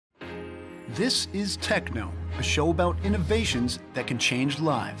This is TechKnow, a show about innovations that can change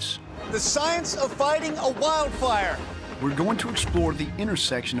lives. The science of fighting a wildfire. We're going to explore the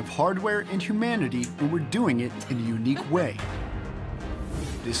intersection of hardware and humanity, and we're doing it in a unique way.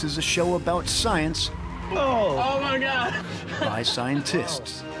 This is a show about science. Oh my God! By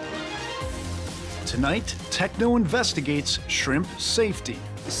scientists. Tonight, TechKnow investigates shrimp safety.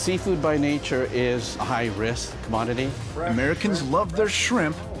 Seafood by nature is a high-risk commodity. Americans love their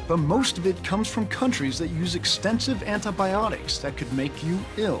shrimp, but most of it comes from countries that use extensive antibiotics that could make you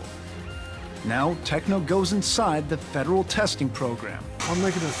ill. Now, TechKnow goes inside the federal testing program. I'm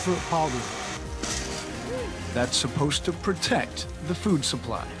making a shrimp powder. That's supposed to protect the food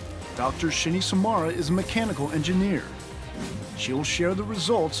supply. Dr. Shini Somara is a mechanical engineer. She'll share the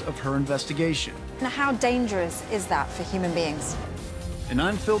results of her investigation. Now, how dangerous is that for human beings? And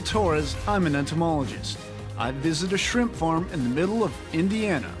I'm Phil Torres. I'm an entomologist. I visit a shrimp farm in the middle of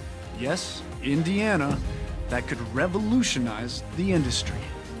Indiana. Yes, Indiana. That could revolutionize the industry.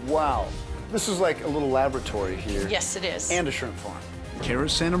 Wow. This is like a little laboratory here. Yes, it is. And a shrimp farm. Cara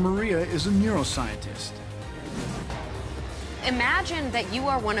Santa Maria is a neuroscientist. Imagine that you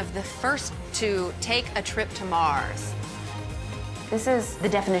are one of the first to take a trip to Mars. This is the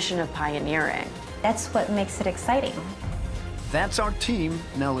definition of pioneering. That's what makes it exciting. That's our team.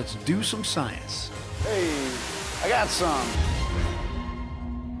 Now let's do some science. Hey, I got some.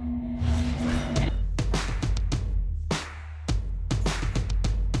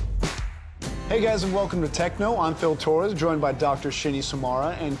 Hey guys, and welcome to TechKnow. I'm Phil Torres, joined by Dr. Shini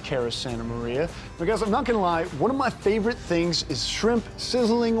Somara and Cara Santa Maria. Now guys, I'm not gonna lie, one of my favorite things is shrimp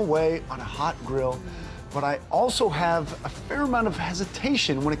sizzling away on a hot grill, but I also have a fair amount of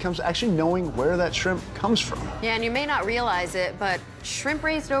hesitation when it comes to actually knowing where that shrimp comes from. Yeah, and you may not realize it, but shrimp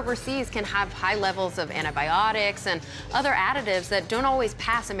raised overseas can have high levels of antibiotics and other additives that don't always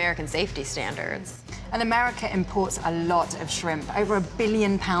pass American safety standards. And America imports a lot of shrimp, over £1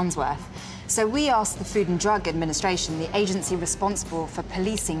 billion worth. So we asked the Food and Drug Administration, the agency responsible for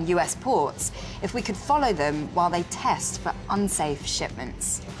policing US ports, if we could follow them while they test for unsafe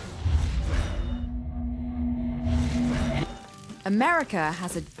shipments. America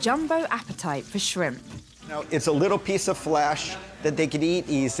has a jumbo appetite for shrimp. Now, it's a little piece of flesh that they can eat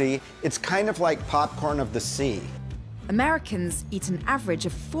easy. It's kind of like popcorn of the sea. Americans eat an average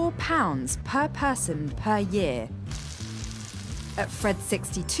of 4 pounds per person per year. At Fred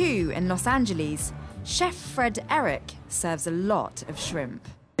 62 in Los Angeles, Chef Fred Eric serves a lot of shrimp.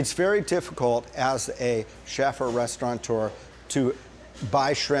 It's very difficult as a chef or restaurateur to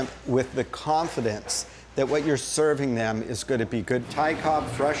buy shrimp with the confidence that what you're serving them is going to be good Thai Cobb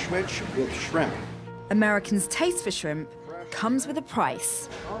fresh fish with shrimp. Americans' taste for shrimp comes with a price.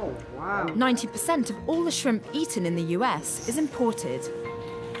 Oh, wow. 90% of all the shrimp eaten in the US is imported.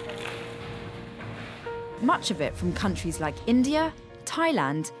 Much of it from countries like India,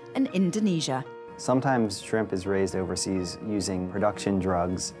 Thailand, and Indonesia. Sometimes shrimp is raised overseas using production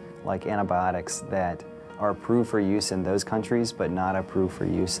drugs like antibiotics that are approved for use in those countries but not approved for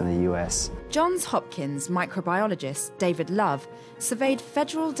use in the US. Johns Hopkins microbiologist David Love surveyed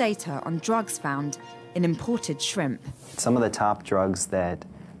federal data on drugs found in imported shrimp. Some of the top drugs that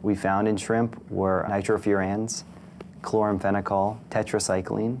we found in shrimp were nitrofurans, chloramphenicol,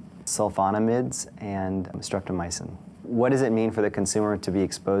 tetracycline, sulfonamides, and streptomycin. What does it mean for the consumer to be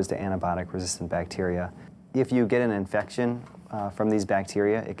exposed to antibiotic-resistant bacteria? If you get an infection from these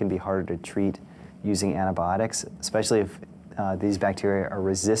bacteria, it can be harder to treat using antibiotics, especially if these bacteria are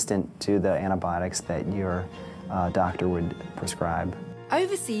resistant to the antibiotics that your doctor would prescribe.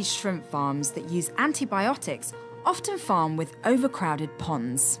 Overseas shrimp farms that use antibiotics often farm with overcrowded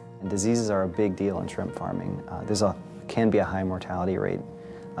ponds. And diseases are a big deal in shrimp farming. Can be a high mortality rate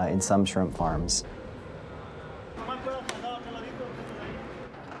in some shrimp farms.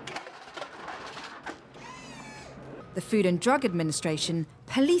 The Food and Drug Administration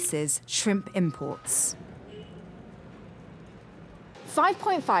polices shrimp imports.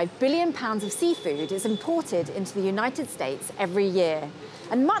 5.5 billion pounds of seafood is imported into the United States every year,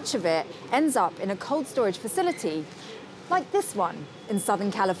 and much of it ends up in a cold storage facility like this one in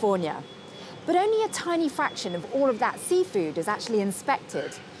Southern California. But only a tiny fraction of all of that seafood is actually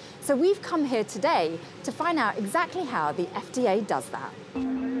inspected. So we've come here today to find out exactly how the FDA does that.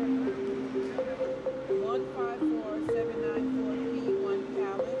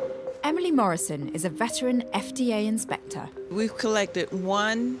 Emily Morrison is a veteran FDA inspector. We've collected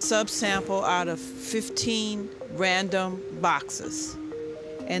one subsample out of 15 random boxes.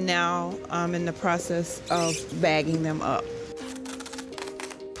 And now I'm in the process of bagging them up.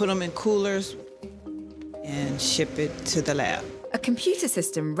 Put them in coolers and ship it to the lab. A computer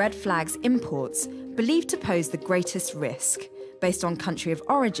system red flags imports believed to pose the greatest risk, based on country of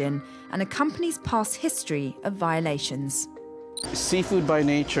origin and a company's past history of violations. Seafood by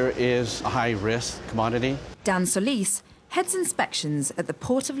nature is a high-risk commodity. Dan Solis heads inspections at the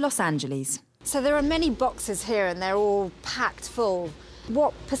Port of Los Angeles. So there are many boxes here and they're all packed full.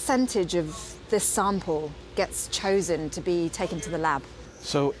 What percentage of this sample gets chosen to be taken to the lab?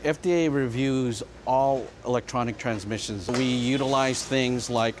 So FDA reviews all electronic transmissions. We utilize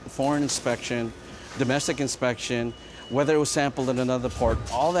things like foreign inspection, domestic inspection, whether it was sampled in another port.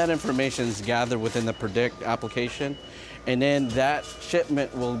 All that information is gathered within the PREDICT application, and then that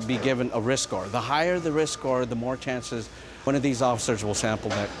shipment will be given a risk score. The higher the risk score, the more chances one of these officers will sample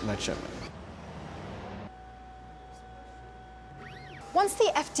that shipment. Once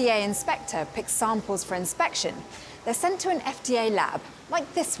the FDA inspector picks samples for inspection, they're sent to an FDA lab,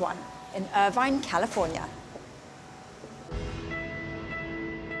 like this one, in Irvine, California.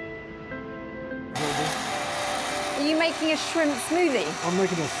 Are you making a shrimp smoothie? I'm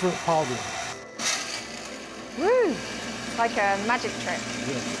making a shrimp powder. Woo! Like a magic trick.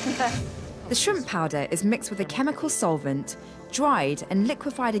 Yeah. The shrimp powder is mixed with a chemical solvent, dried and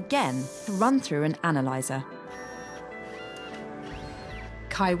liquefied again to run through an analyzer.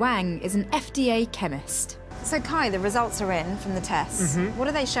 Kai Wang is an FDA chemist. So Kai, the results are in from the tests. What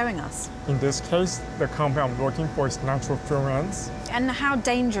are they showing us? In this case, the compound I'm looking for is nitrofurans. And how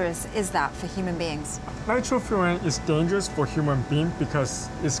dangerous is that for human beings? Nitrofuran is dangerous for human beings because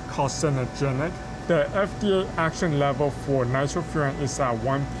it's carcinogenic. The FDA action level for nitrofuran is at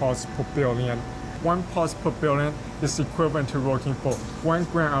 1 parts per billion. 1 parts per billion is equivalent to looking for 1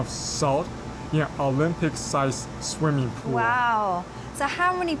 gram of salt in an Olympic-sized swimming pool. Wow. So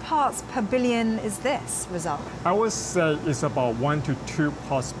how many parts per billion is this result? I would say it's about 1 to 2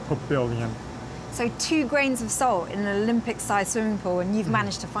 parts per billion. So 2 grains of salt in an Olympic-sized swimming pool, and you've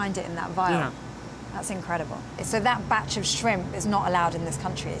managed to find it in that vial. Yeah. That's incredible. So that batch of shrimp is not allowed in this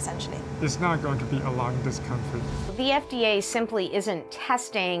country, essentially. It's not going to be allowed in this country. The FDA simply isn't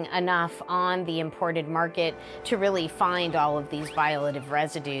testing enough on the imported market to really find all of these violative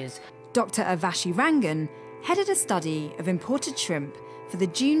residues. Dr. Urvashi Rangan headed a study of imported shrimp for the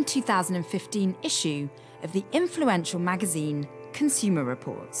June 2015 issue of the influential magazine Consumer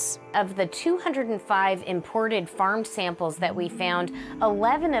Reports. Of the 205 imported farmed samples that we found,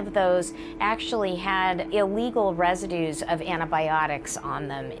 11 of those actually had illegal residues of antibiotics on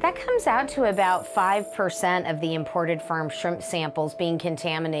them. That comes out to about 5% of the imported farmed shrimp samples being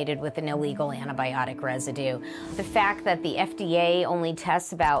contaminated with an illegal antibiotic residue. The fact that the FDA only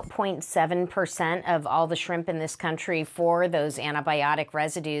tests about 0.7% of all the shrimp in this country for those antibiotic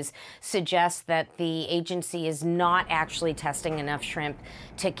residues suggests that the agency is not actually testing enough shrimp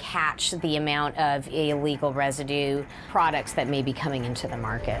to catch the amount of illegal residue products that may be coming into the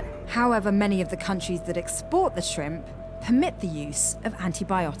market. However, many of the countries that export the shrimp permit the use of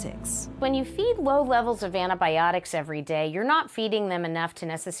antibiotics. When you feed low levels of antibiotics every day, you're not feeding them enough to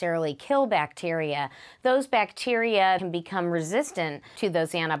necessarily kill bacteria. Those bacteria can become resistant to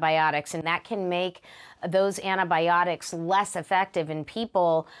those antibiotics, and that can make those antibiotics less effective in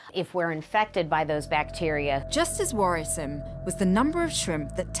people if we're infected by those bacteria. Just as worrisome was the number of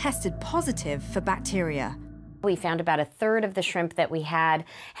shrimp that tested positive for bacteria. We found about 1/3 of the shrimp that we had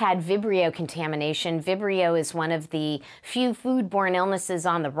Vibrio contamination. Vibrio is one of the few foodborne illnesses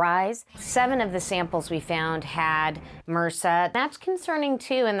on the rise. 7 of the samples we found had MRSA. That's concerning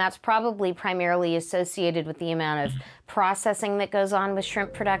too, and that's probably primarily associated with the amount of processing that goes on with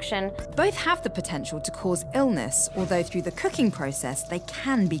shrimp production. Both have the potential to cause illness, although through the cooking process they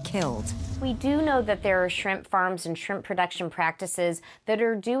can be killed. We do know that there are shrimp farms and shrimp production practices that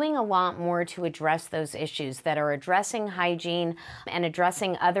are doing a lot more to address those issues, that are addressing hygiene and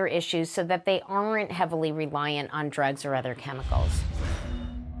addressing other issues so that they aren't heavily reliant on drugs or other chemicals.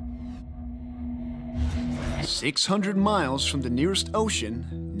 600 miles from the nearest ocean,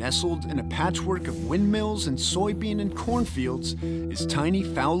 nestled in a patchwork of windmills and soybean and cornfields, is tiny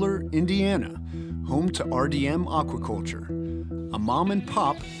Fowler, Indiana, home to RDM Aquaculture, a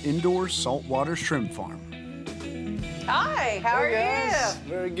mom-and-pop indoor saltwater shrimp farm. Hi, how are you?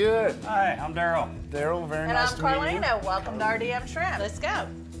 Very good. Hi, I'm Daryl. Daryl, very And nice I'm to meet you. Carlina. Welcome to RDM Shrimp. Let's go.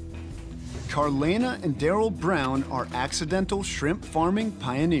 Carlina and Daryl Brown are accidental shrimp farming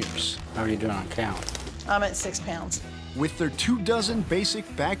pioneers. How are you doing on count? I'm at 6 pounds. With their 24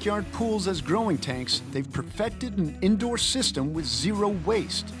 basic backyard pools as growing tanks, they've perfected an indoor system with 0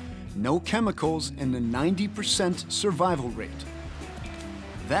 waste, no chemicals, and a 90% survival rate.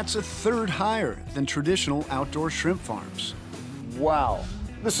 That's 1/3 higher than traditional outdoor shrimp farms. Wow.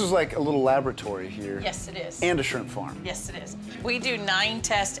 This is like a little laboratory here. Yes, it is. And a shrimp farm. Yes, it is. We do 9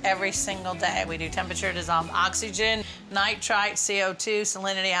 tests every single day. We do temperature, dissolved oxygen, nitrite, CO2,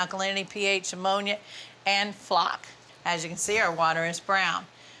 salinity, alkalinity, pH, ammonia, and flock. As you can see, our water is brown.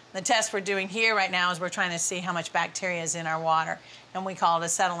 The test we're doing here right now is we're trying to see how much bacteria is in our water, and we call it a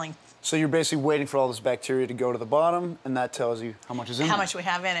settling. So you're basically waiting for all this bacteria to go to the bottom, and that tells you how much is in there. How much we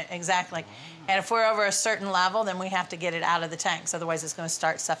have in it, exactly. And if we're over a certain level, then we have to get it out of the tanks. Otherwise, it's going to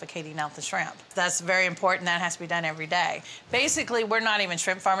start suffocating out the shrimp. That's very important. That has to be done every day. Basically, we're not even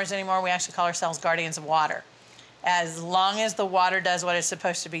shrimp farmers anymore. We actually call ourselves guardians of water. As long as the water does what it's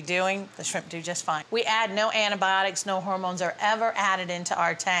supposed to be doing, the shrimp do just fine. We add no antibiotics, no hormones are ever added into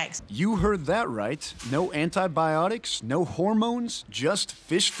our tanks. You heard that right. No antibiotics, no hormones, just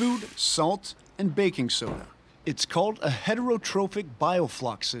fish food, salt, and baking soda. It's called a heterotrophic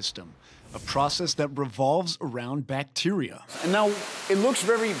biofloc system, a process that revolves around bacteria. And now it looks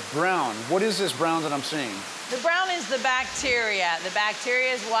very brown. What is this brown that I'm seeing? The brown is the bacteria. The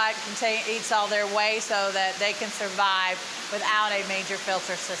bacteria is what eats all their waste so that they can survive without a major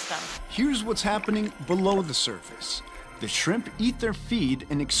filter system. Here's what's happening below the surface. The shrimp eat their feed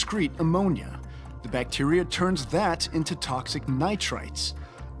and excrete ammonia. The bacteria turns that into toxic nitrites.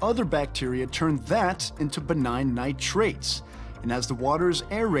 Other bacteria turn that into benign nitrates. And as the water is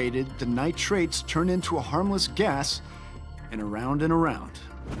aerated, the nitrates turn into a harmless gas, and around and around.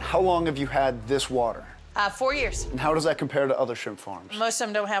 How long have you had this water? 4 years. And how does that compare to other shrimp farms? Most of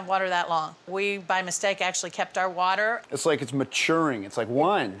them don't have water that long. We, by mistake, actually kept our water. It's like it's maturing. It's like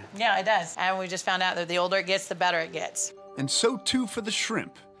wine. Yeah, it does. And we just found out that the older it gets, the better it gets. And so too for the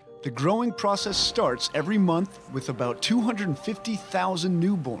shrimp. The growing process starts every month with about 250,000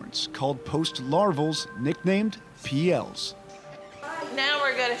 newborns called post-larvals, nicknamed PLs. Now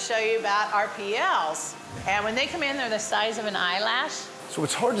we're going to show you about our PLs. And when they come in, they're the size of an eyelash. So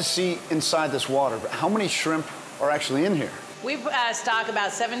it's hard to see inside this water, but how many shrimp are actually in here? We stock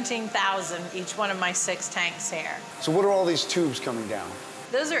about 17,000 each one of my 6 tanks here. So what are all these tubes coming down?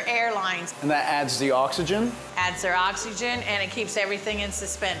 Those are air lines. And that adds the oxygen? Adds their oxygen, and it keeps everything in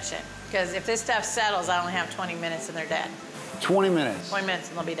suspension. Because if this stuff settles, I only have 20 minutes and they're dead. 20 minutes? 20 minutes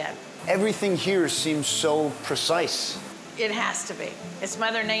and they'll be dead. Everything here seems so precise. It has to be. It's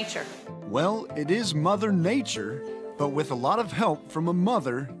Mother Nature. Well, it is Mother Nature, but with a lot of help from a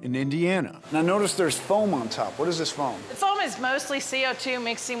mother in Indiana. Now notice there's foam on top. What is this foam? The foam is mostly CO2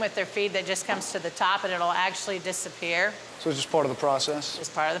 mixing with their feed that just comes to the top, and it'll actually disappear. So it's just part of the process? It's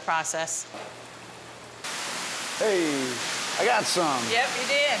part of the process. Hey, I got some. Yep, you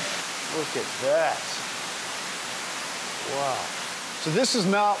did. Look at that. Wow. So this is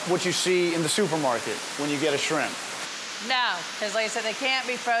not what you see in the supermarket when you get a shrimp. No, because like I said, they can't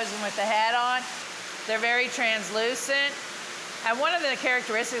be frozen with the head on. They're very translucent. And one of the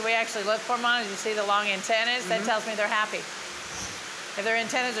characteristics we actually look for them on is you see the long antennas. That tells me they're happy. If their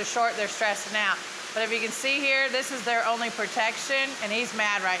antennas are short, they're stressing out. But if you can see here, this is their only protection, and he's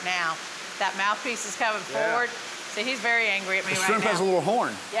mad right now. That mouthpiece is coming forward. See, he's very angry at me right now. The shrimp has a little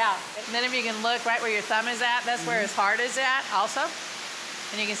horn. Yeah. And then if you can look right where your thumb is at, that's where his heart is at also.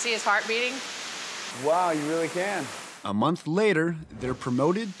 And you can see his heart beating. Wow, you really can. A month later, they're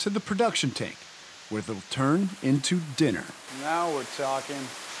promoted to the production tank, where they'll turn into dinner. Now we're talking.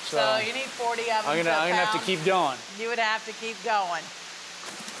 So you need 40 of them. I'm gonna have to keep going. You would have to keep going.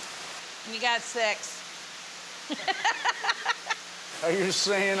 You got 6. Are you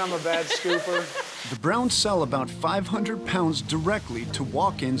saying I'm a bad scooper? The Browns sell about 500 pounds directly to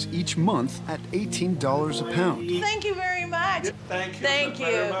walk-ins each month at $18 a pound. Thank you very much. Thank you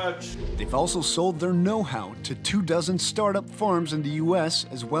very much. They've also sold their know-how to 24 startup farms in the U.S.,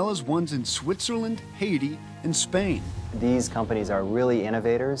 as well as ones in Switzerland, Haiti, and Spain. These companies are really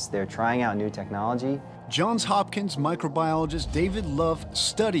innovators. They're trying out new technology. Johns Hopkins microbiologist David Love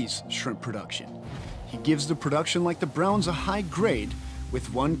studies shrimp production. He gives the production like the Browns a high grade,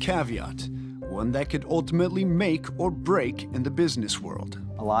 with one caveat, one that could ultimately make or break in the business world.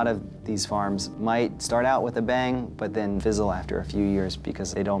 A lot of these farms might start out with a bang, but then fizzle after a few years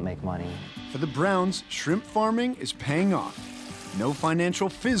because they don't make money. For the Browns, shrimp farming is paying off. No financial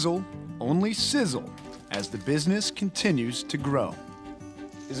fizzle, only sizzle, as the business continues to grow.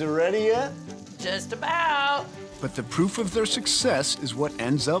 Is it ready yet? Just about. But the proof of their success is what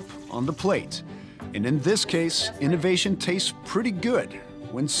ends up on the plate. And in this case, innovation tastes pretty good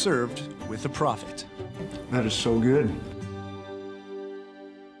when served with a profit. That is so good.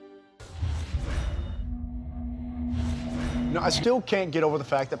 No, I still can't get over the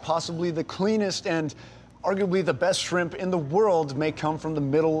fact that possibly the cleanest and arguably the best shrimp in the world may come from the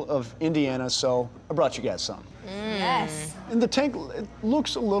middle of Indiana, so I brought you guys some. Yes. And the tank, it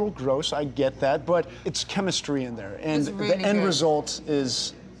looks a little gross, I get that, but it's chemistry in there. And really the end good. result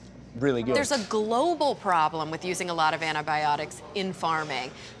is really good. There's a global problem with using a lot of antibiotics in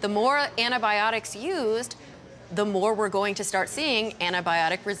farming. The more antibiotics used, the more we're going to start seeing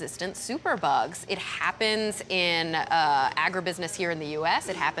antibiotic-resistant superbugs. It happens in agribusiness here in the US,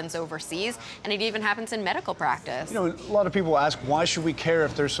 it happens overseas, and it even happens in medical practice. You know, a lot of people ask, why should we care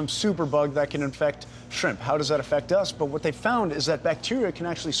if there's some superbug that can infect shrimp? How does that affect us? But what they found is that bacteria can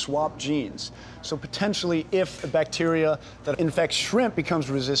actually swap genes. So potentially, if a bacteria that infects shrimp becomes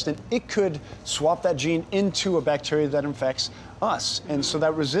resistant, it could swap that gene into a bacteria that infects us. And so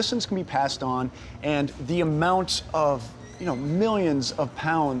that resistance can be passed on, and the amount of, millions of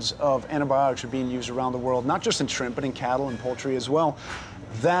pounds of antibiotics are being used around the world, not just in shrimp, but in cattle and poultry as well.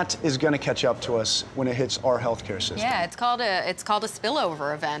 That is going to catch up to us when it hits our healthcare system. Yeah, it's called a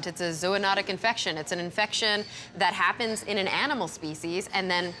spillover event. It's a zoonotic infection. It's an infection that happens in an animal species, and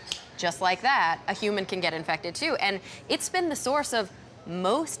then just like that, a human can get infected too. And it's been the source of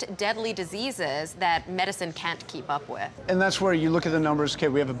most deadly diseases that medicine can't keep up with. And that's where you look at the numbers. Okay,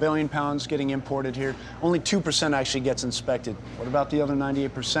 we have 1 billion pounds getting imported here. Only 2% actually gets inspected. What about the other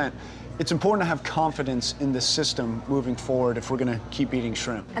 98%? It's important to have confidence in the system moving forward if we're going to keep eating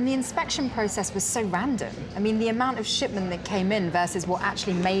shrimp. And the inspection process was so random. I mean, the amount of shipment that came in versus what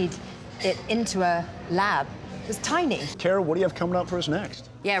actually made it into a lab was tiny. Kara, what do you have coming up for us next?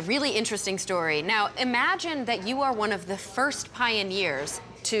 Yeah, really interesting story. Now, imagine that you are one of the first pioneers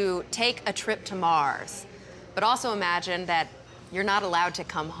to take a trip to Mars. But also imagine that you're not allowed to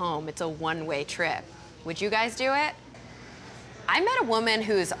come home. It's a one-way trip. Would you guys do it? I met a woman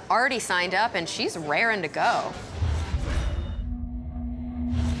who's already signed up, and she's raring to go.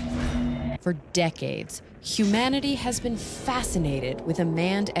 For decades, humanity has been fascinated with a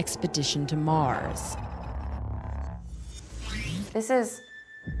manned expedition to Mars. This is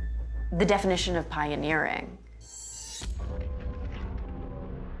the definition of pioneering.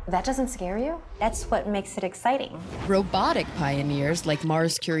 That doesn't scare you? That's what makes it exciting. Robotic pioneers like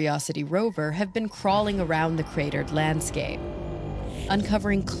Mars Curiosity rover have been crawling around the cratered landscape,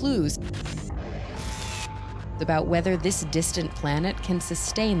 uncovering clues about whether this distant planet can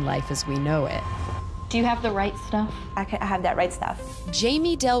sustain life as we know it. Do you have the right stuff? I have that right stuff.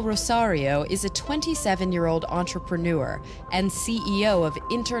 Jamie Del Rosario is a 27-year-old entrepreneur and CEO of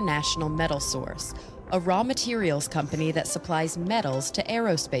International Metal Source, a raw materials company that supplies metals to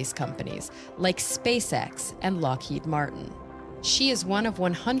aerospace companies like SpaceX and Lockheed Martin. She is one of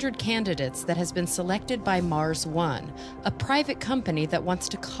 100 candidates that has been selected by Mars One, a private company that wants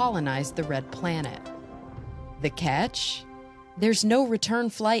to colonize the red planet. The catch? There's no return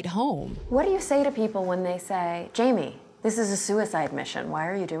flight home. What do you say to people when they say, Jamie, this is a suicide mission. Why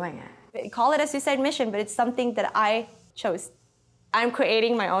are you doing it? Call it a suicide mission, but it's something that I chose. I'm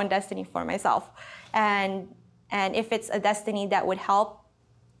creating my own destiny for myself. And if it's a destiny that would help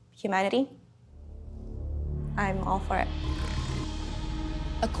humanity, I'm all for it.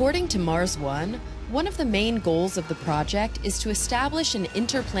 According to Mars One, one of the main goals of the project is to establish an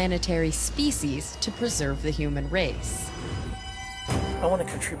interplanetary species to preserve the human race. I want to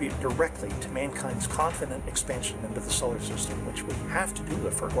contribute directly to mankind's confident expansion into the solar system, which we have to do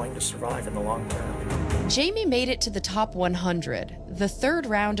if we're going to survive in the long term. Jamie made it to the top 100, the third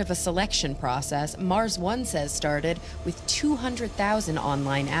round of a selection process Mars One says started with 200,000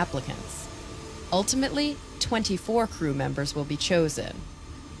 online applicants. Ultimately, 24 crew members will be chosen.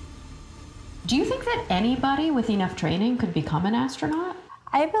 Do you think that anybody with enough training could become an astronaut?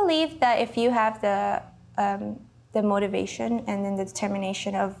 I believe that if you have the motivation and then the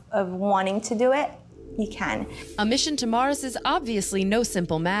determination of wanting to do it, you can. A mission to Mars is obviously no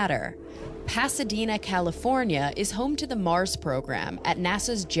simple matter. Pasadena, California is home to the Mars program at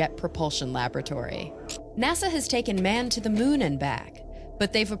NASA's Jet Propulsion Laboratory. NASA has taken man to the moon and back,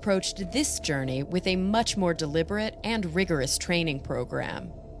 but they've approached this journey with a much more deliberate and rigorous training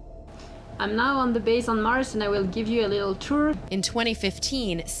program. I'm now on the base on Mars, and I will give you a little tour. In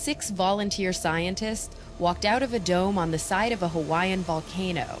 2015, 6 volunteer scientists walked out of a dome on the side of a Hawaiian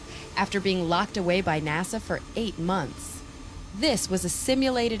volcano after being locked away by NASA for 8 months. This was a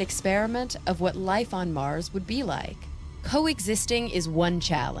simulated experiment of what life on Mars would be like. Coexisting is one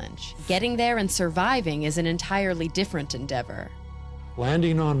challenge. Getting there and surviving is an entirely different endeavor.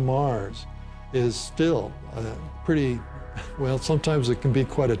 Landing on Mars is still pretty, well, sometimes it can be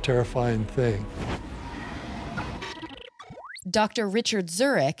quite a terrifying thing. Dr. Richard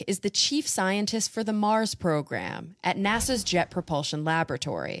Zurich is the chief scientist for the Mars program at NASA's Jet Propulsion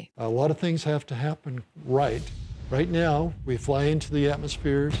Laboratory. A lot of things have to happen right. Right now, we fly into the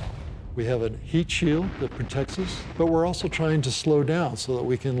atmospheres, We have a heat shield that protects us, but we're also trying to slow down so that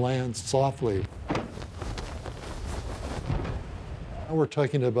we can land softly. Now we're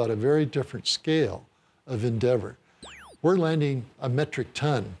talking about a very different scale of endeavor. We're landing a metric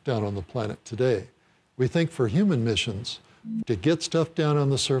ton down on the planet today. We think for human missions, to get stuff down on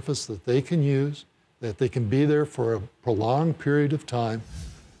the surface that they can use, that they can be there for a prolonged period of time,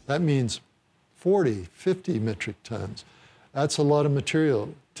 that means 40, 50 metric tons. That's a lot of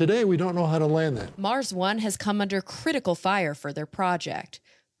material. Today, we don't know how to land that. Mars One has come under critical fire for their project,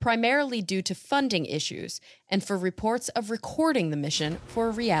 primarily due to funding issues and for reports of recording the mission for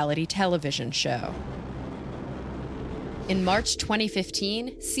a reality television show. In March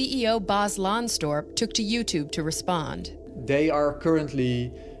 2015, CEO Bas Lansdorp took to YouTube to respond. They are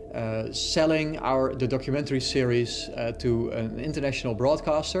currently selling the documentary series to an international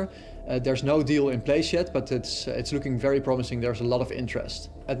broadcaster. There's no deal in place yet, but it's looking very promising. There's a lot of interest.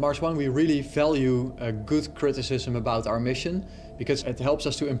 At Mars One, we really value good criticism about our mission because it helps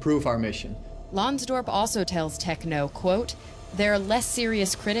us to improve our mission. Lansdorp also tells TechKnow, quote, "There are less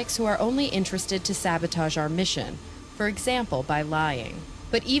serious critics who are only interested to sabotage our mission, for example, by lying."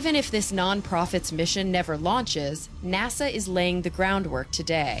 But even if this non-profit's mission never launches, NASA is laying the groundwork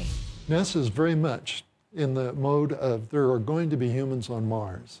today. NASA is very much in the mode of there are going to be humans on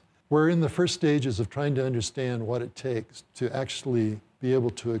Mars. We're in the first stages of trying to understand what it takes to actually be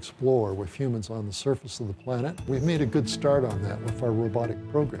able to explore with humans on the surface of the planet. We've made a good start on that with our robotic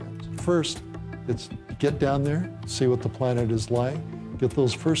programs. First, it's get down there, see what the planet is like, get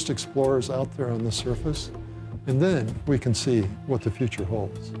those first explorers out there on the surface, and then we can see what the future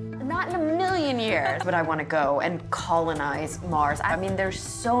holds. Not in a million years would I want to go and colonize Mars. I mean, there's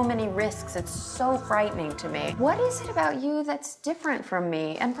so many risks. It's so frightening to me. What is it about you that's different from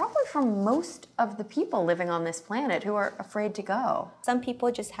me and probably from most of the people living on this planet who are afraid to go? Some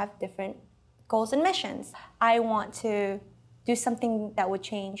people just have different goals and missions. I want to do something that would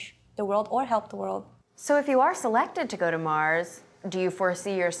change the world or help the world. So if you are selected to go to Mars, do you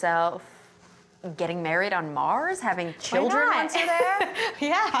foresee yourself getting married on Mars, having children once you're there?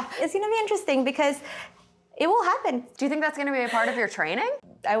 Yeah, it's gonna be interesting because it will happen. Do you think that's gonna be a part of your training?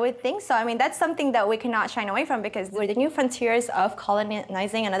 I would think so. I mean, that's something that we cannot shine away from because we're the new frontiers of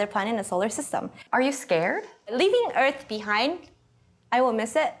colonizing another planet in the solar system. Are you scared? Leaving Earth behind, I will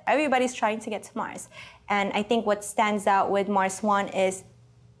miss it. Everybody's trying to get to Mars. And I think what stands out with Mars One is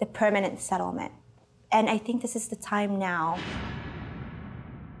the permanent settlement. And I think this is the time now.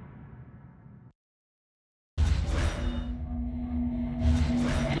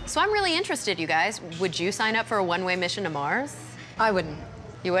 So I'm really interested, you guys. Would you sign up for a one-way mission to Mars? I wouldn't.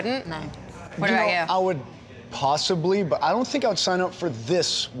 You wouldn't? No. What about you? I would possibly, but I don't think I would sign up for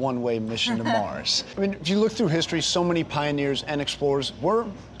this one-way mission to Mars. I mean, if you look through history, so many pioneers and explorers were,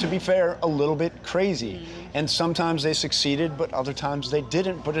 to be fair, a little bit crazy. And sometimes they succeeded, but other times they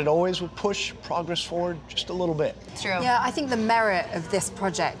didn't. But it always would push progress forward just a little bit. It's true. Yeah, I think the merit of this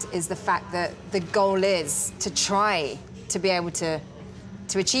project is the fact that the goal is to try to be able to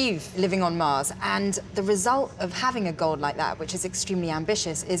achieve living on Mars. And the result of having a goal like that, which is extremely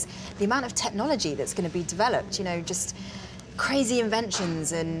ambitious, is the amount of technology that's going to be developed, you know, just crazy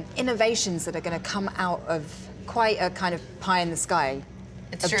inventions and innovations that are going to come out of quite a kind of pie in the sky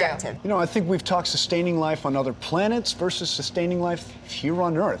objective. You know, I think we've talked sustaining life on other planets versus sustaining life here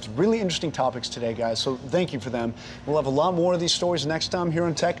on Earth. Really interesting topics today, guys, so thank you for them. We'll have a lot more of these stories next time here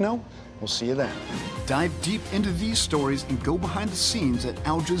on TechKnow. We'll see you then. Dive deep into these stories and go behind the scenes at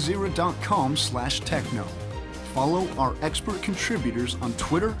aljazeera.com/techknow. Follow our expert contributors on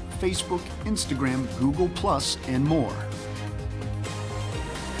Twitter, Facebook, Instagram, Google+, and more.